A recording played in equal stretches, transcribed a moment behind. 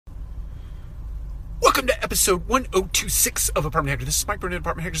episode 1026 of Apartment Hacker. This is Mike Burnett,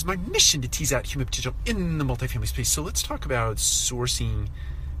 Apartment Hackers. My mission to tease out human potential in the multifamily space. So let's talk about sourcing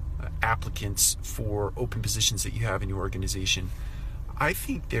applicants for open positions that you have in your organization. I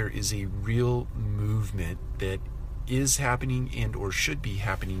think there is a real movement that is happening and or should be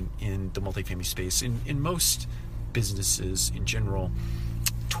happening in the multifamily space, in most businesses in general,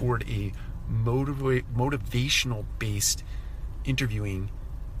 toward a motivational-based interviewing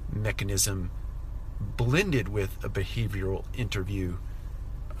mechanism blended with a behavioral interview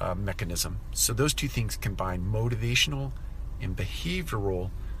mechanism. So those two things combine, motivational and behavioral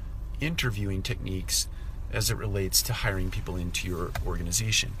interviewing techniques as it relates to hiring people into your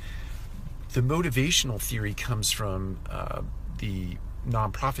organization. The motivational theory comes from the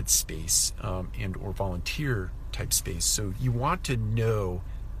nonprofit space and or volunteer type space. So you want to know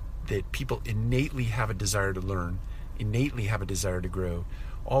that people innately have a desire to learn, innately have a desire to grow.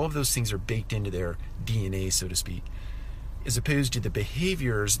 All of those things are baked into their DNA, so to speak, as opposed to the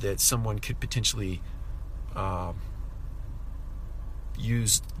behaviors that someone could potentially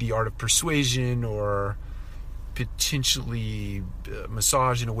use the art of persuasion or potentially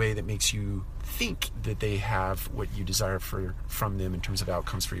massage in a way that makes you think that they have what you desire from them in terms of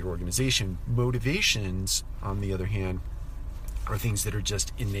outcomes for your organization. Motivations, on the other hand, are things that are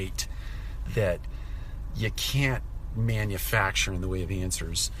just innate, that you can't manufacture in the way of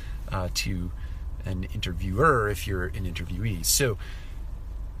answers to an interviewer if you're an interviewee. So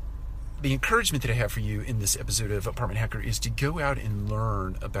the encouragement that I have for you in this episode of Apartment Hacker is to go out and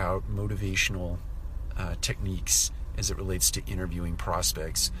learn about motivational techniques as it relates to interviewing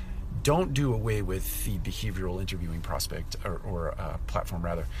prospects. Don't do away with the behavioral interviewing prospect or platform,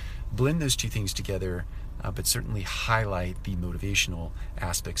 rather. Blend those two things together, but certainly highlight the motivational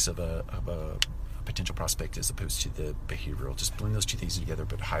aspects of a potential prospect as opposed to the behavioral. Just blend those two things together,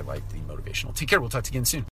 but highlight the motivational. Take care. We'll talk to you again soon.